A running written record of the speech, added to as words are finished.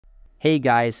Hey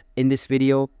guys, in this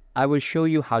video, I will show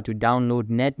you how to download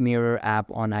NetMirror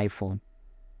app on iPhone.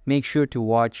 Make sure to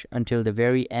watch until the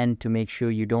very end to make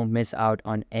sure you don't miss out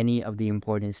on any of the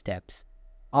important steps.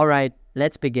 Alright,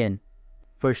 let's begin.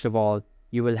 First of all,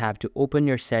 you will have to open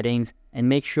your settings and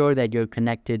make sure that you're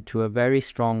connected to a very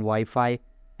strong Wi-Fi,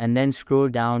 and then scroll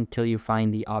down till you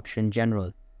find the option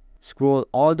General. Scroll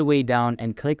all the way down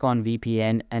and click on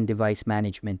VPN and Device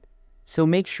Management. So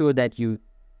make sure that you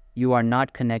are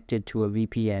not connected to a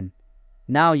VPN.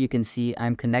 Now you can see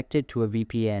I'm connected to a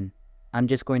VPN. I'm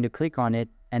just going to click on it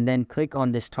and then click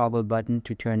on this toggle button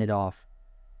to turn it off.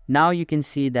 Now you can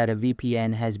see that a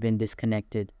VPN has been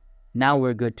disconnected. Now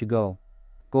we're good to go.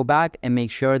 Go back and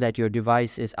make sure that your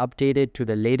device is updated to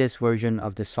the latest version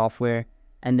of the software,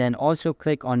 and then also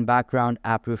click on Background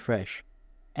App Refresh.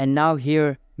 And now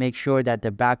here, make sure that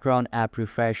the Background App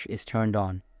Refresh is turned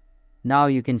on. Now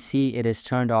you can see it is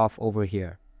turned off over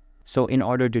here. So in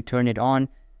order to turn it on,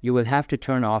 you will have to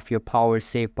turn off your power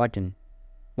save button.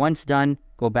 Once done,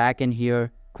 go back in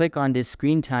here, click on this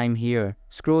screen time here,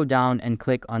 scroll down and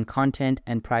click on Content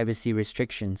and Privacy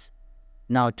Restrictions.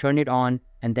 Now turn it on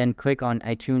and then click on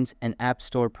iTunes and App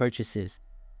Store Purchases.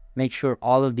 Make sure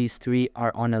all of these three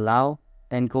are on Allow,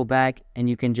 then go back and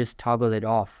you can just toggle it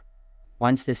off.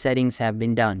 Once the settings have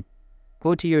been done,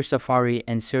 go to your Safari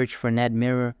and search for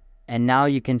NetMirror. And now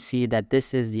you can see that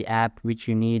this is the app which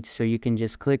you need, so you can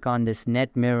just click on this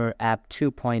NetMirror app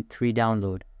 2.3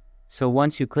 download. So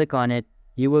once you click on it,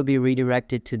 you will be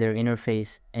redirected to their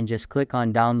interface, and just click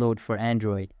on download for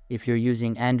Android if you're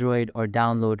using Android, or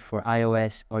download for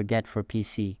iOS, or get for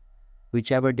PC,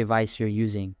 whichever device you're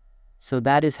using. So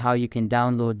that is how you can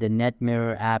download the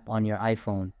NetMirror app on your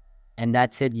iPhone. And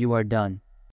that's it, you are done.